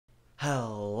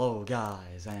Hello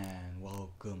guys, and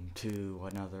welcome to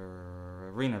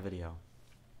another arena video.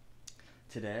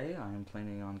 Today I am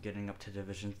planning on getting up to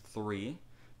Division 3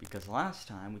 because last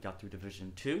time we got through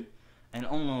Division 2 and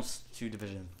almost to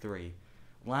Division 3.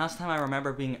 Last time I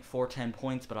remember being at 410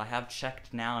 points, but I have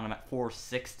checked now and I'm at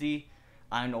 460.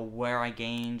 I don't know where I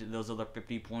gained those other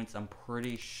 50 points. I'm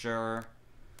pretty sure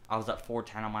I was at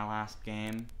 410 on my last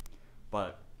game,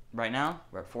 but right now,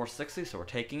 we're at 460, so we're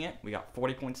taking it. We got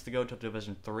 40 points to go to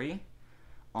Division 3.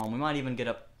 We might even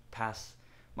get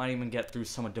through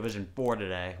some of Division 4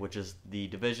 today, which is the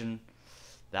division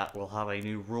that will have a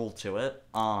new rule to it.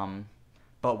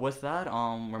 But with that,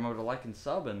 remember to like and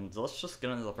sub, and let's just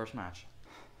get into the first match.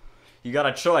 You got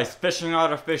a choice, fishing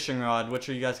rod or fishing rod. Which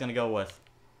are you guys going to go with?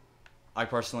 I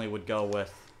personally would go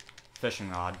with fishing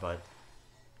rod, but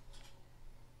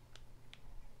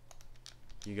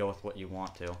you go with what you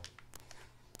want to.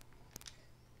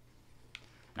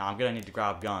 Now I'm gonna need to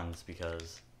grab guns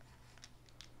because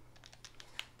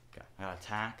okay, I gotta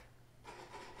attack.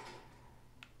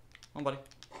 Come on, buddy.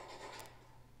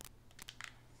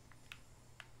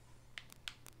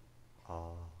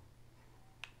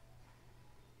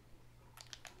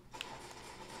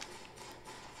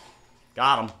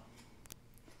 Got him.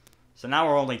 So now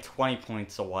we're only 20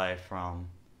 points away from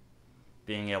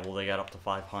being able to get up to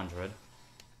 500.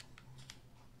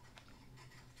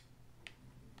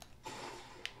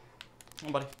 Come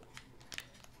on, buddy.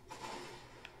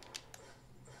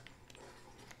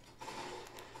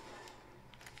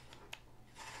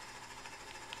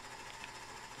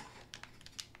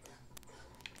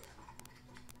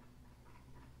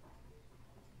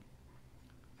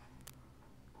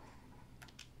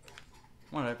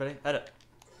 Come on, everybody. Edit.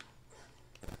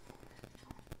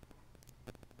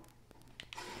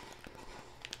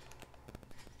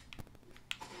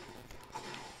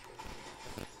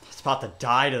 About to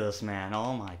die to this man.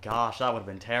 Oh my gosh, that would have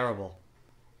been terrible.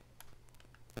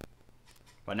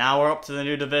 But now we're up to the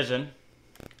new division.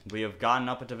 We have gotten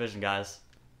up a division, guys.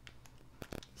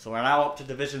 So we're now up to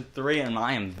Division 3, and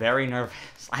I am very nervous.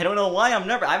 I don't know why I'm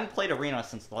nervous. I haven't played Arena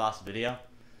since the last video,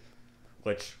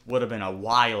 which would have been a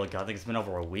while ago. I think it's been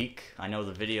over a week. I know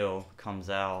the video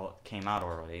came out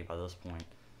already by this point,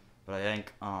 but I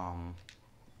think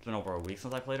it's been over a week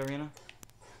since I played Arena.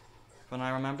 When I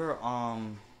remember,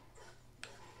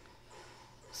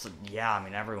 so, yeah, I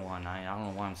mean, everyone, I don't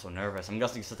know why I'm so nervous. I'm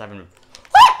guessing since I've been... Is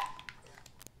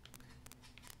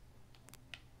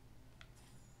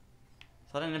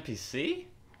that an NPC?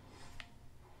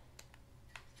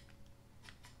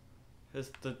 Is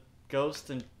the ghost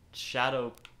and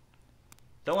shadow...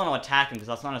 Don't want to attack him because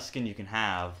that's not a skin you can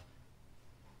have.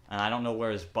 And I don't know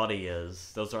where his buddy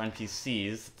is. Those are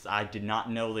NPCs. I did not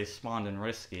know they spawned in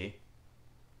Risky.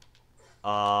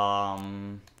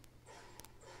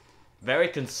 Very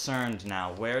concerned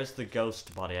now. Where's the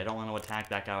ghost buddy? I don't want to attack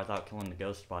that guy without killing the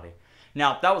ghost buddy.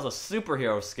 Now, if that was a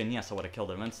superhero skin, yes, I would have killed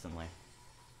him instantly.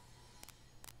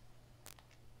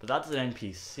 But that's an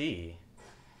NPC.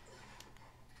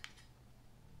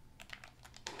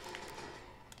 I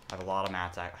have a lot of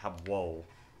mats. Whoa.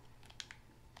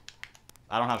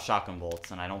 I don't have shotgun bullets,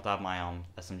 and I don't have my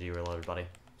SMG reloaded, buddy.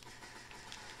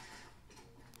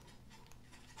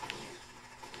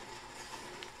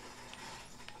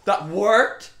 That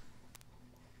worked?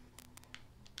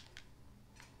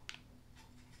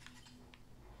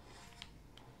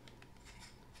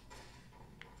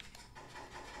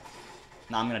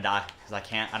 No, I'm gonna die because I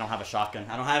can't. I don't have a shotgun.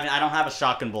 I don't have a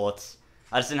shotgun bullets.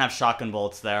 I just didn't have shotgun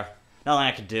bullets there. Nothing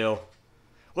I could do.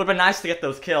 Would have been nice to get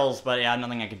those kills, but yeah,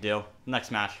 nothing I could do.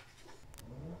 Next match.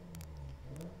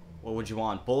 What would you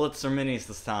want? Bullets or minis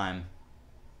this time?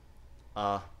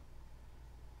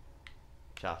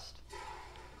 Chest.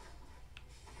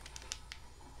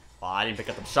 Well, I didn't pick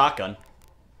up the shotgun.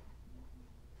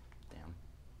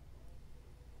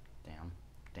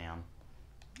 Damn.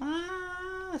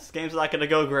 This game's not gonna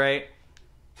go great.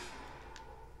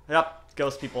 Yep,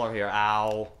 ghost people are here.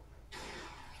 Ow.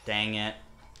 Dang it.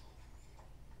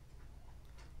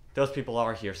 Those people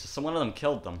are here, so some one of them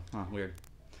killed them. Huh, weird.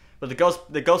 But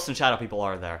the ghost and shadow people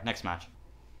are there. Next match.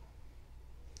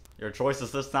 Your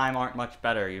choices this time aren't much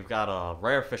better. You've got a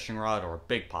rare fishing rod or a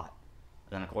big pot.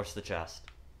 And then, of course, the chest.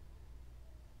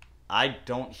 I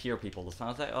don't hear people this time.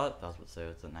 I was like, oh, that's what say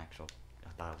it's an actual. I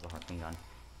thought it was a harpoon gun.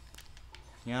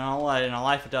 You know what? In a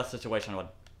life or death situation, I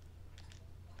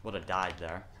would have died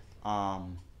there.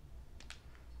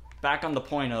 Back on the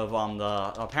point of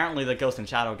apparently the ghost and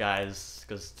shadow guys,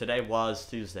 because today was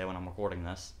Tuesday when I'm recording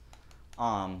this.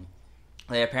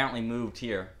 They apparently moved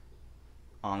here.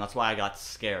 That's why I got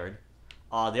scared.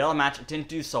 The other match didn't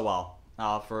do so well.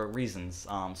 for reasons.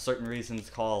 Certain reasons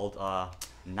called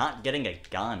not getting a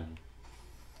gun.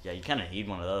 Yeah, you kind of need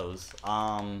one of those.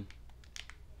 Not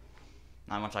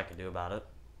much I could do about it.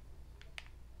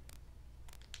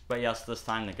 But yes, this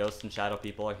time the ghost and shadow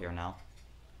people are here now,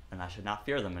 and I should not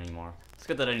fear them anymore. It's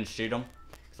good that I didn't shoot them,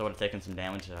 because I would have taken some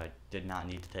damage that I did not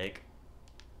need to take.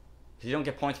 Because you don't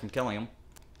get points from killing them.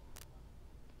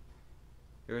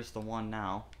 Here's the one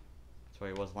now. That's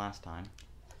where he was last time.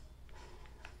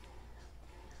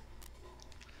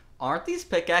 Aren't these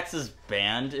pickaxes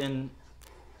banned in...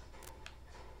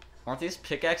 Aren't these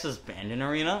pickaxes banned in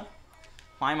Arena?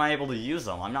 Why am I able to use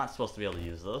them? I'm not supposed to be able to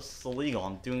use this. It's illegal.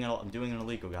 I'm doing it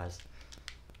illegal, guys.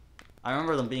 I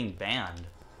remember them being banned.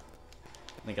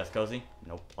 Think that's cozy?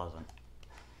 Nope, pleasant.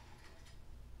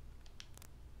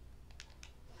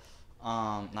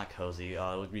 Not cozy.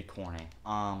 It would be corny.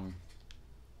 At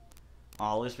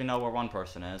least we know where one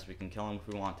person is. We can kill him if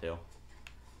we want to.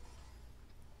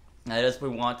 That is if we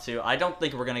want to. I don't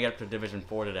think we're gonna get up to Division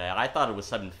 4 today. I thought it was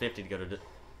 750 to go to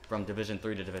from Division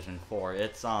 3 to Division 4.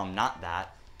 It's not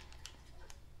that.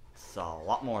 It's a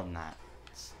lot more than that.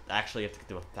 It's actually, you have to get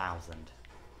to 1,000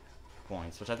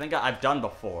 points, which I think I've done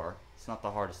before. It's not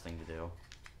the hardest thing to do.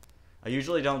 I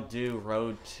usually don't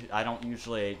do I don't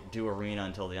usually do Arena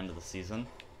until the end of the season.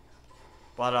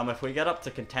 But if we get up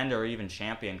to Contender or even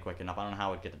Champion quick enough, I don't know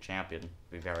how we'd get to Champion.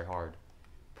 It'd be very hard.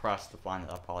 Pressed to find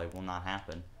that probably will not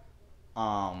happen.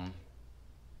 I'll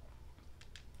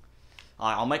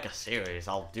make a series.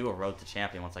 I'll do a Road to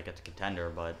Champion once I get to Contender,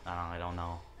 but I don't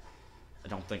know. I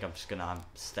don't think I'm just gonna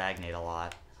stagnate a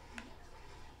lot.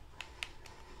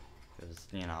 Because,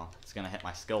 you know, it's gonna hit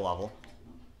my skill level.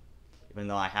 Even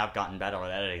though I have gotten better at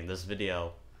editing, this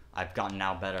video, I've gotten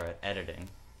now better at editing.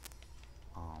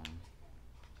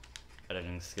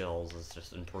 Editing skills is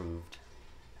just improved.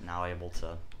 Now able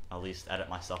to at least edit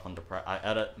myself under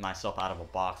edit myself out of a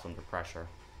box under pressure.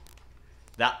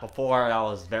 That before, I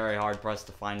was very hard pressed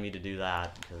to find me to do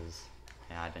that, because,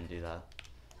 yeah, I didn't do that.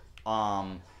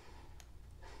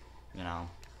 You know,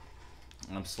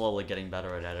 I'm slowly getting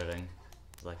better at editing,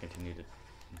 as I continue to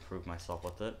improve myself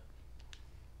with it.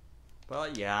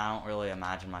 But yeah, I don't really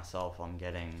imagine myself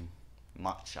getting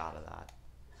much out of that.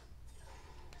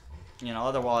 You know,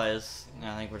 otherwise,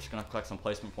 I think we're just going to collect some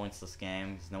placement points this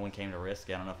game, because no one came to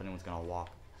Risky. I don't know if anyone's going to walk.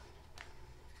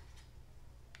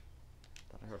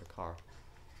 Thought I heard a car.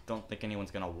 Don't think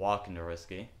anyone's going to walk into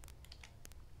Risky.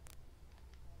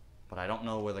 But I don't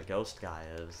know where the ghost guy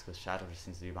is, because Shadow just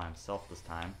seems to be by himself this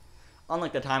time.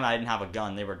 Unlike the time I didn't have a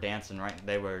gun, they were dancing right,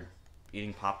 they were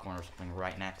eating popcorn or something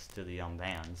right next to the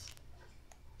vans.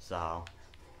 So...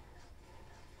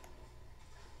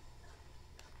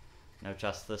 no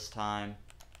chest this time.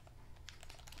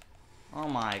 Oh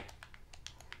my.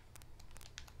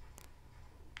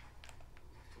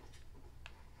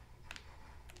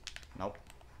 Nope.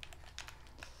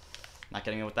 Not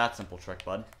getting it with that simple trick,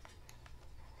 bud.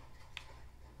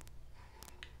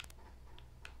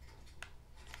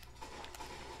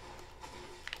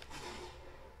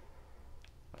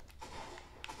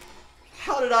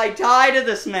 How did I die to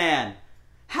this man?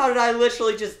 How did I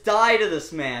literally just die to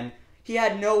this man? He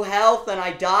had no health and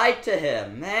I died to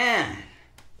him. Man.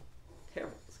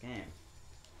 Terrible, this game.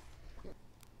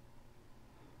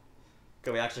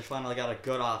 Okay, we actually finally got a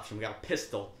good option. We got a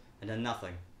pistol and then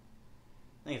nothing.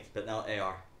 I think it's a bit now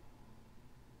AR.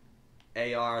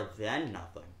 AR, then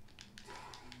nothing.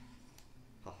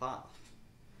 Haha.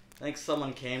 I think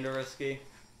someone came to Risky.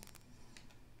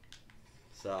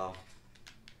 So,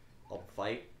 I'll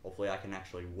fight. Hopefully I can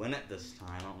actually win it this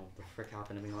time. I don't know what the frick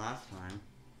happened to me last time.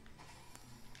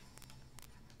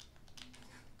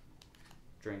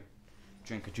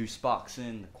 Drink a juice box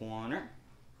in the corner.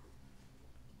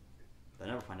 But I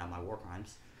never find out my war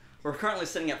crimes. We're currently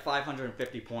sitting at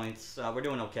 550 points. We're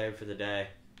doing okay for the day.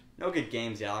 No good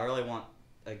games yet. I really want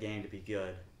a game to be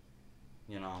good.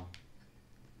 You know.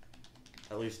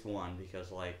 At least one, because,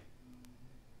 like,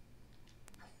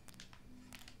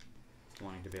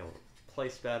 wanting to be able to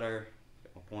place better,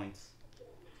 get more points.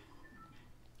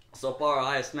 So far, our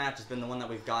highest match has been the one that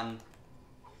we've gotten.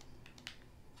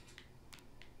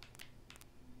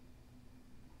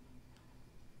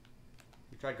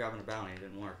 We tried grabbing a bounty, it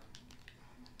didn't work.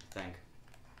 I think.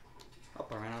 Oh,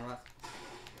 I ran out of that.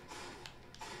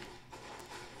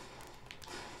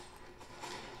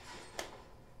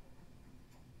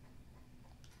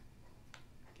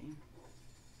 Game.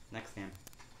 Next game.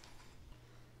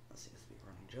 Let's see, this will be a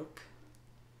running joke.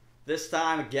 This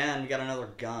time, again, we got another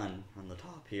gun on the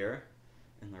top here.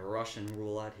 And the Russian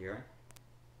roulette here.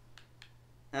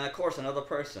 And of course, another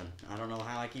person. I don't know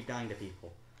how I keep dying to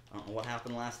people. I don't know what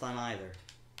happened last time either.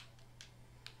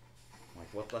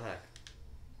 Like, what the heck?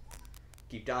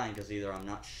 Keep dying because either I'm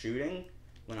not shooting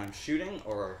when I'm shooting,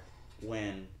 or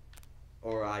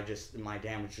my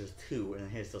damage is 2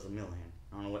 and his does 1,000,000.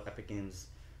 I don't know what Epic Games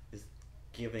is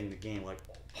giving the game, like,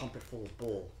 pump it full of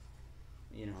bull.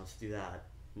 You know, let's do that.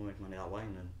 We'll make money that way,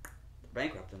 and then they're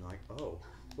bankrupt, and like, oh,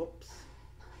 whoops.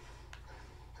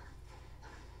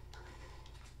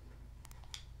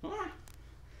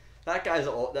 That guy's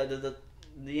old.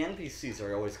 The NPCs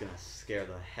are always gonna scare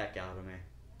the heck out of me.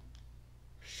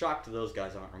 Shocked those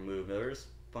guys aren't removed. There's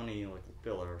funny, like,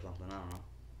 filler or something, I don't know.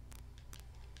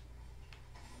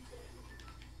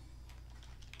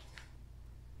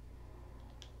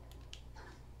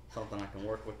 Something I can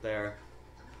work with there.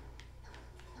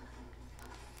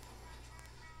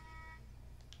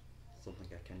 Something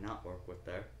I cannot work with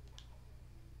there.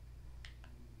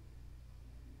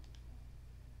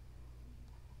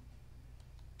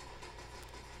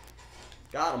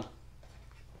 Got him.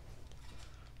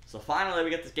 So finally we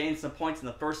get to gain some points in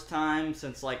the first time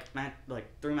since like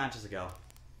 3 matches ago.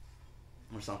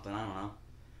 Or something, I don't know.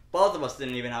 Both of us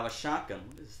didn't even have a shotgun.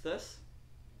 What is this?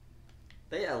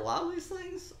 They allow these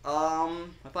things? If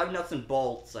I have nuts and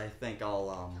bolts, I think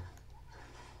I'll,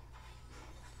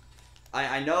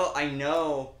 I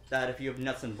know that if you have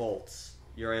nuts and bolts,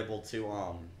 you're able to,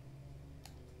 oh,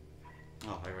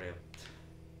 I already have.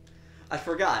 I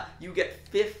forgot. You get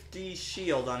 50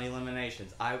 shield on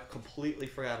eliminations. I completely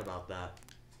forgot about that.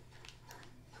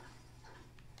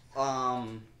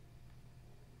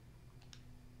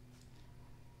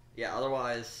 Yeah,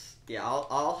 otherwise, yeah,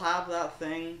 I'll have that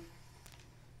thing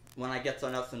when I get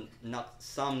some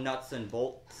nuts and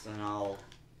bolts, and I'll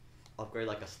upgrade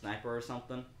like a sniper or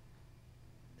something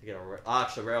to get a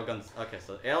actually railguns. Okay,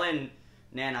 so alien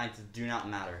nanites do not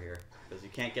matter here because you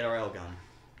can't get a railgun.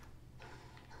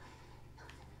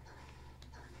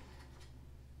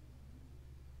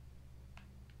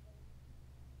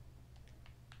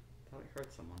 I thought I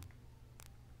heard someone.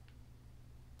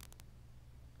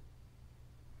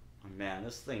 Oh man,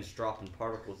 this thing's dropping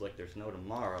particles like there's no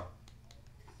tomorrow.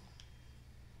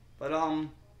 But,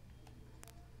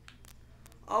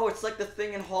 oh, it's like the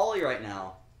thing in Holly right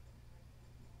now.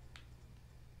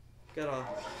 Got a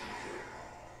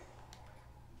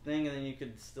thing, and then you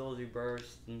could still do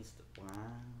bursts and stuff. Wow.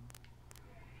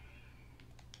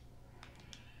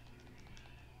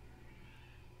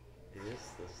 What is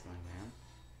this thing, man?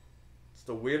 It's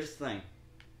the weirdest thing.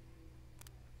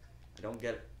 I don't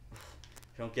get it.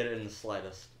 I don't get it in the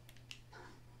slightest.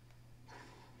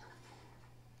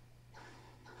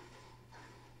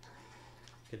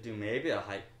 Could do maybe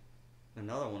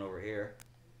another one over here.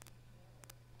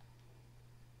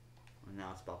 And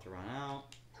now it's about to run out.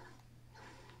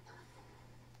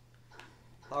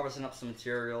 Harvesting up some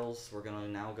materials. We're gonna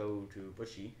now go to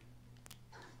Bushy.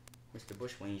 Mr.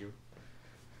 Bushranger.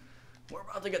 We're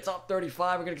about to get top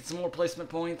 35. We're gonna get some more placement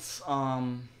points.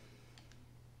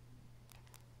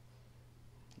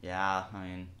 Yeah, I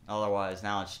mean, otherwise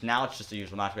now it's just a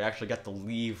usual match. We actually get to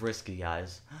leave risky,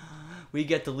 guys. We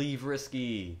get to leave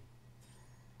risky.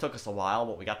 Took us a while,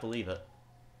 but we got to leave it.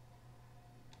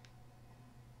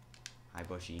 Hi,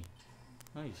 Bushy.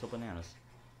 Oh, you sold bananas.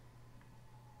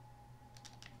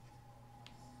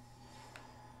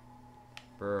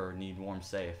 Brr, need warm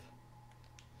safe.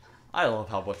 I love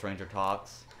how Bushranger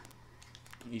talks.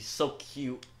 He's so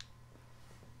cute.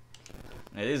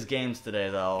 His games today,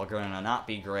 though, are going to not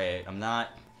be great.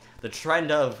 The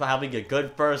trend of having a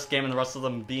good first game and the rest of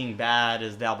them being bad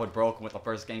is now broken with the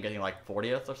first game getting like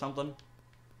 40th or something.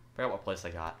 Forgot what place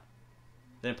I got.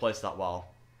 Didn't place that well.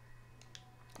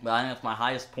 But I think it's my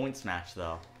highest points match,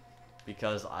 though.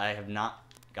 Because I have not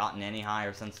gotten any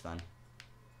higher since then.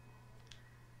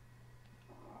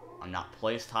 I'm not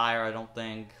placed higher, I don't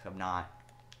think. I've not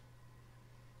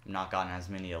gotten as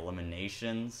many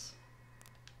eliminations.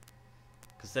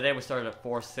 Because today we started at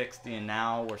 460 and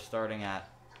now we're starting at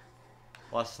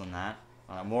less than that.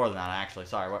 More than that, actually.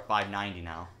 Sorry, we're at 590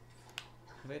 now.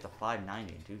 We get to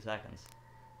 590 in 2 seconds.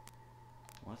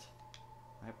 What?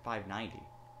 I have 590.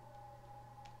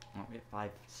 Aren't we at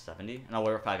 570? No,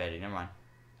 we're at 580. Never mind.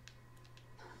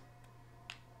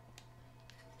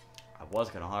 I was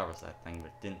going to harvest that thing,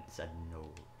 but didn't. Said no.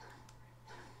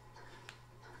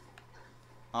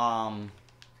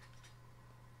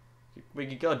 We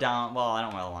could go down. Well, I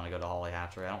don't really want to go to Holly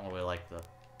Hatchery. I don't really like the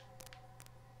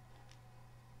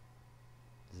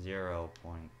 0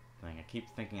 point thing. I keep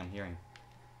thinking I'm hearing.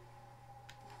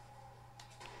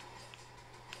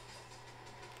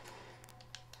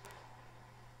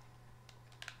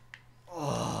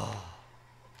 Oh.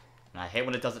 And I hate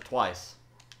when it does it twice.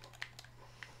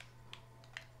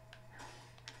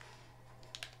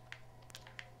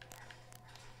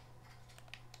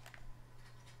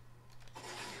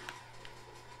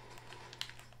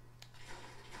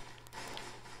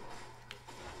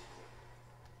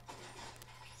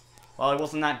 Well, it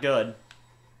wasn't that good.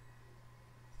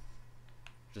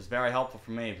 Which is very helpful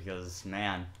for me because,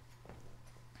 man,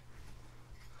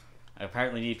 I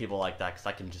apparently need people like that because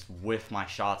I can just whiff my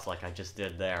shots like I just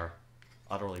did there.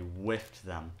 Utterly whiffed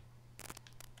them.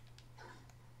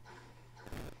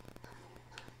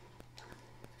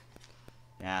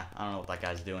 Yeah, I don't know what that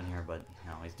guy's doing here, but, you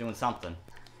know, he's doing something.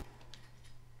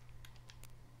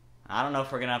 I don't know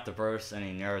if we're gonna have to burst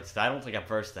any nerds. I don't think I've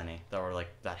burst any that were, like,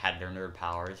 that had their nerd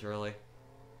powers, really.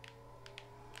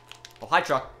 Oh, hi,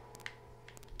 truck.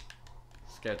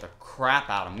 Scared the crap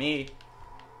out of me.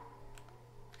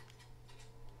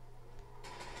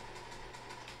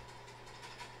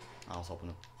 I was hoping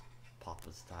to pop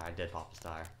this tire. I did pop this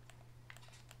tire.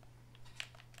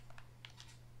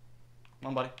 Come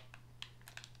on, buddy.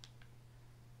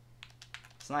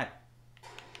 Snipe.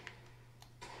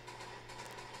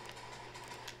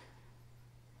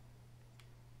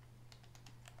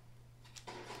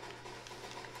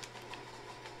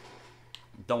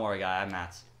 Don't worry, guy. I have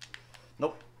mats.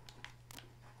 Nope.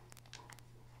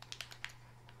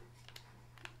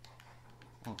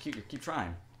 Oh, keep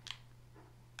trying.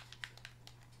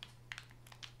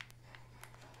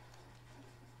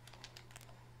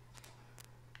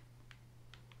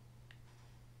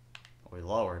 Oh, we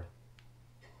lowered.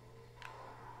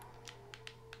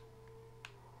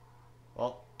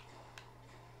 Well.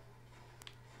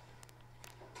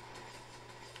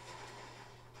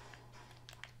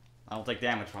 I don't take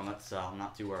damage from it, so I'm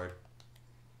not too worried.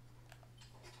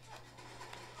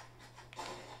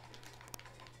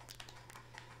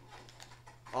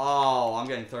 Oh, I'm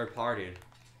getting third-partied.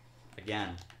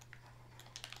 Again.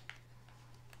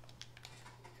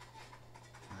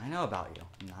 I know about you.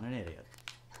 I'm not an idiot.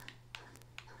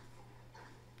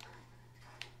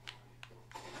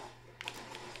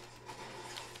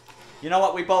 You know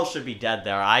what? We both should be dead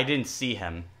there. I didn't see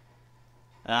him.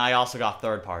 And I also got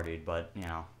third-partied, but, you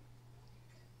know.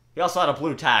 He also had a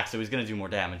blue tack, so he's gonna do more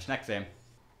damage. Next game.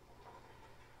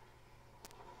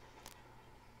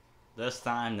 This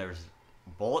time there's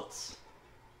bullets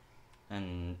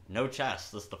and no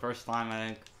chest. This is the first time, I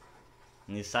think,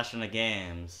 in these session of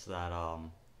games that,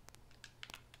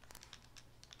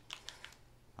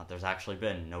 that there's actually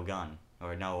been no gun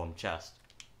or no chest.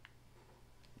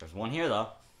 There's one here, though.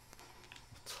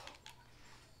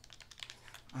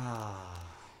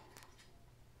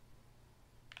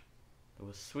 It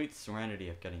was sweet serenity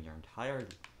of getting your entire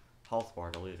health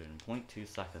bar deleted in 0.2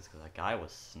 seconds because that guy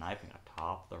was sniping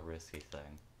atop the risky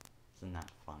thing. Isn't that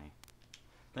funny?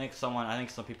 I think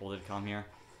some people did come here.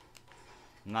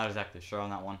 I'm not exactly sure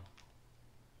on that one.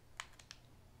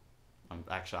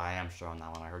 Actually, I am sure on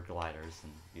that one. I heard gliders,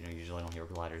 and you know, usually I don't hear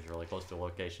gliders really close to a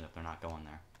location if they're not going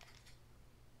there.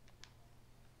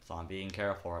 So I'm being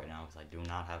careful right now because I do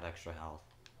not have extra health.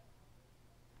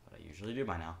 But I usually do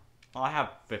by now. Well, I have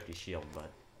 50 shield, but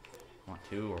I want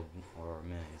 2 or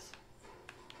minis.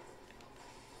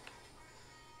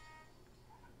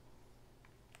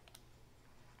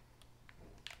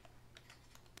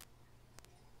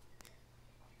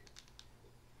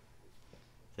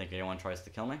 Think anyone tries to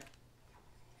kill me?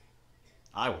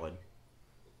 I would.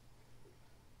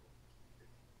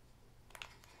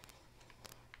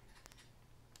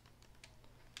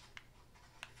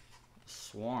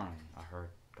 Sworn I heard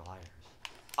gliders.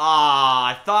 Ah,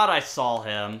 I thought I saw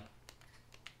him.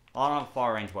 Well, I don't have a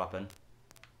far range weapon.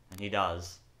 And he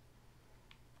does.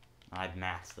 I have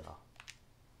mats, though.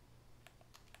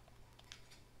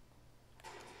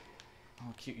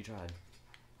 Oh, cute, you tried.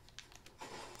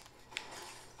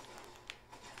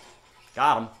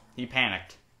 Got him. He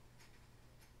panicked.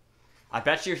 I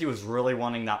bet you he was really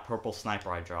wanting that purple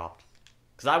sniper I dropped.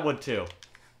 Because I would, too.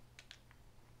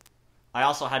 I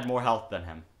also had more health than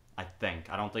him. I think.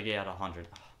 I don't think he had 100.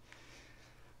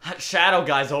 That shadow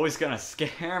guy's always gonna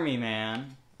scare me,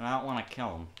 man. And I don't want to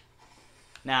kill him.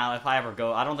 Now, if I ever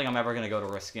go... I don't think I'm ever gonna go to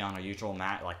risky on a usual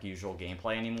usual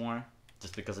gameplay anymore.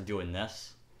 Just because of doing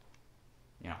this.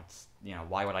 You know, it's... You know,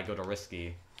 why would I go to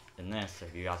risky in this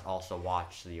if you guys also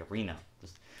watch the arena?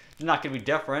 It's not gonna be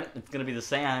different. It's gonna be the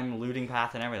same looting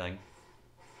path and everything.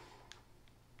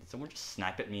 Did someone just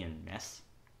snipe at me and miss?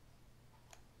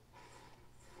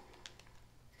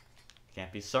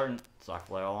 Can't be certain, so I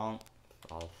flail on.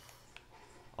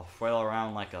 I'll flail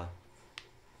around like a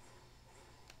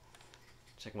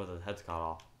chicken with his head's cut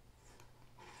off.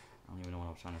 I don't even know what I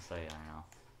was trying to say right now.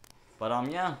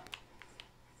 But yeah.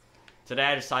 Today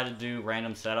I decided to do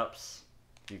random setups.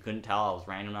 If you couldn't tell, I was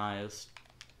randomized.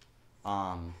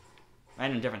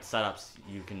 Random different setups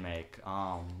you can make.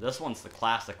 This one's the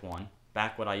classic one.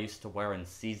 Back what I used to wear in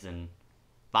Season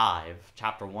 5.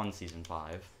 Chapter 1, Season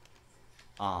 5.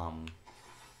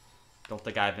 don't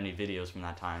think I have any videos from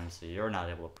that time, so you're not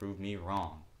able to prove me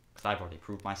wrong. Because I've already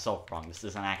proved myself wrong. This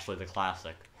isn't actually the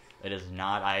classic. It is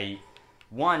not.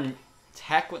 One,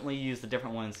 technically used a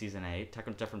different one in Season 8,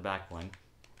 different back bling.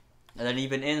 And then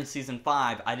even in Season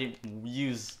 5, I didn't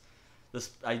use this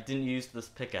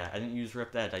pickaxe. I didn't use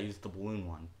Ripped Edge, I used the balloon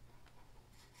one.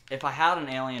 If I had an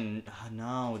alien...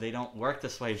 no, they don't work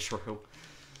this way, Drew.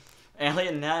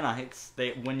 Alien nanites,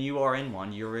 when you are in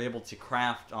one, you're able to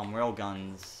craft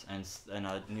railguns and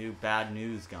a new bad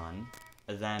news gun.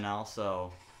 And then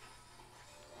also...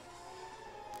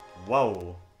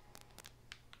 Whoa.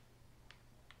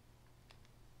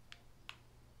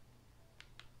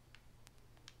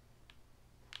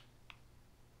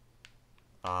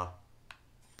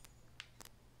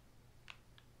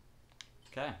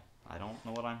 Okay, I don't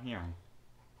know what I'm hearing.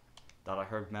 Thought I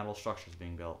heard metal structures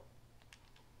being built.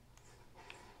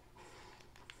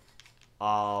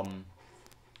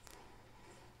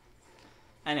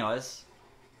 Anyways,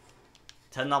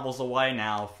 10 levels away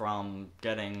now from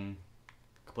getting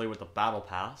complete with the battle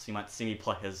pass. You might see me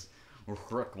play as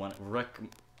Rick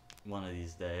one of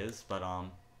these days, but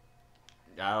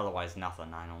yeah, otherwise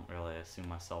nothing. I don't really assume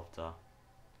myself to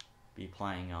be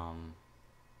playing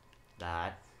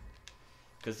that,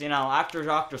 because you know, after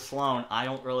Dr. Sloan, I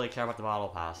don't really care about the battle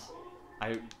pass.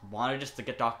 I wanted just to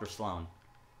get Dr. Sloan.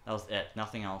 That was it.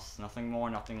 Nothing else. Nothing more,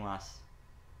 nothing less.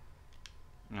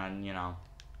 And, you know,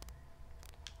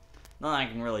 nothing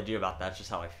I can really do about that. It's just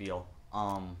how I feel.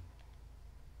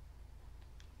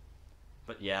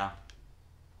 But yeah.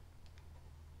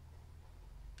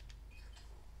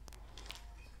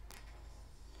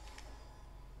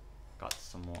 Got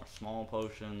some more small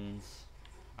potions.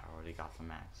 I already got the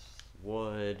max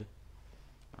wood.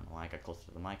 I don't know why I got close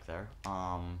to the mic there.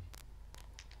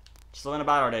 Just living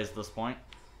about our days at this point.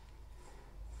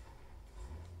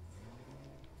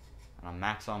 And I'm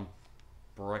max on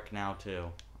brick now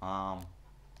too.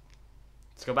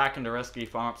 Let's go back into Risky,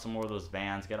 farm up some more of those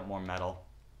vans, get up more metal.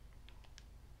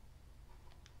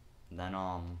 And then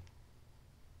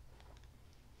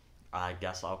I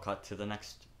guess I'll cut to the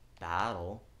next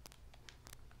battle.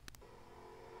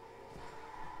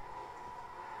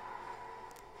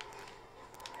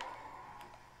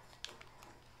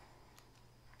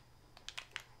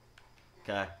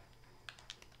 Okay.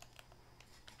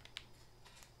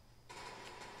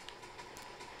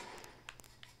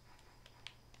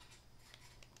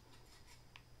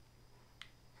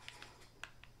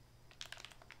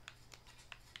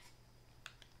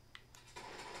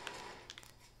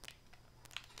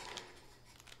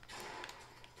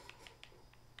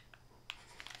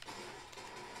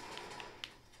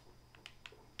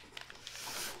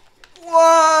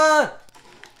 What?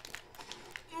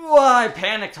 I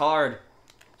panicked hard.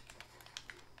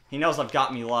 He knows I've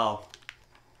got me low.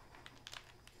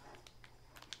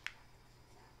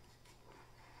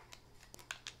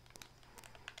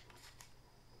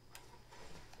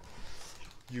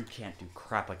 You can't do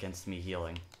crap against me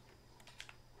healing.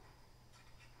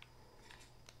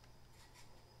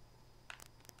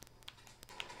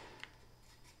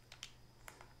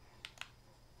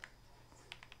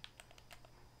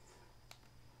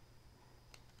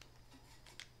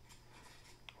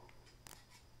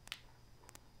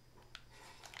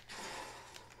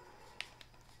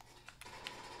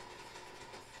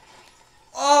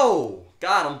 Oh!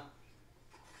 Got him.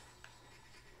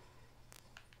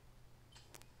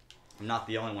 I'm not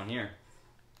the only one here.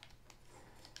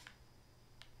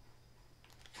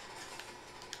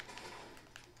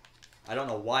 I don't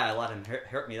know why I let him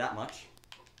hurt me that much.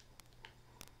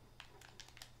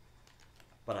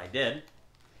 But I did.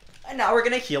 And now we're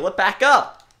gonna heal it back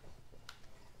up.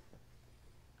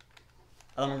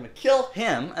 And then we're gonna kill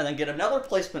him and then get another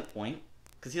placement point,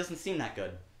 because he doesn't seem that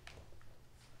good.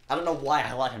 I don't know why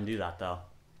I let him do that, though.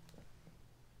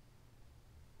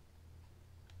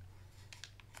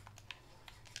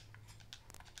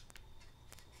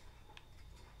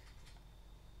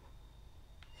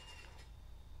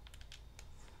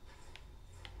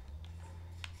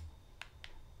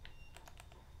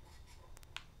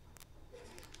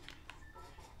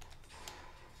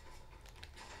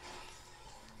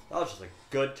 That was just a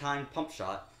good timed pump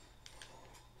shot.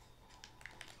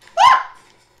 Ah!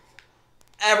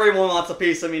 Everyone wants a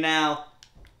piece of me now.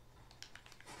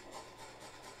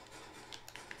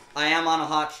 I am on a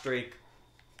hot streak.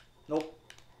 Nope.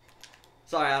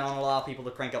 Sorry, I don't allow people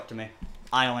to crank up to me.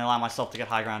 I only allow myself to get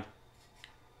high ground.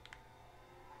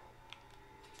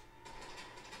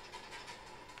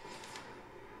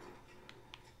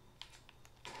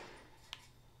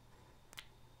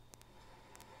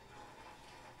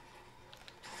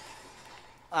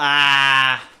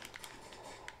 Ah!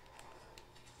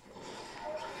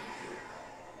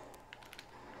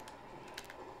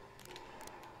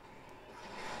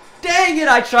 Dang it,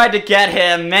 I tried to get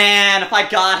him, man. If I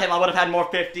got him, I would have had more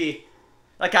 50.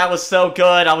 That guy was so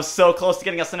good. I was so close to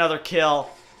getting us another kill.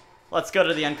 Let's go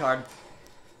to the end card.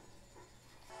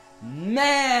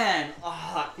 Man!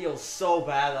 Oh, it feels so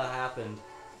bad that happened.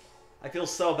 I feel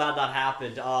so bad that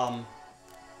happened.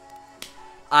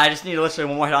 I just need literally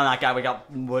one more hit on that guy.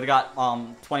 We would've got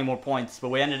 20 more points, but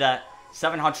we ended at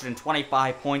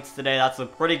 725 points today. That's a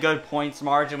pretty good points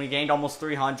margin. We gained almost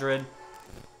 300.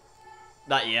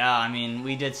 But yeah, I mean,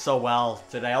 we did so well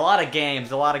today. A lot of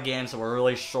games that were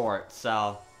really short.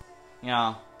 So, you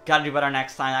know, gotta do better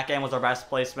next time. That game was our best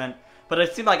placement. But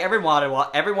it seemed like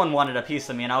everyone wanted a piece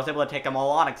of me, and I was able to take them all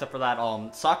on except for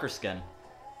that soccer skin.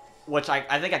 Which I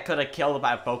think I could have killed if I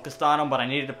had focused on him, but I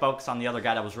needed to focus on the other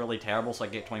guy that was really terrible so I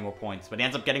could get 20 more points. But he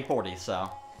ends up getting 40, so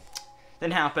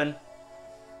didn't happen.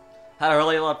 Had a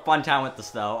really fun time with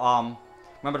this, though.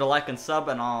 Remember to like and sub,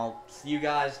 and I'll see you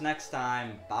guys next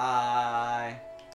time. Bye.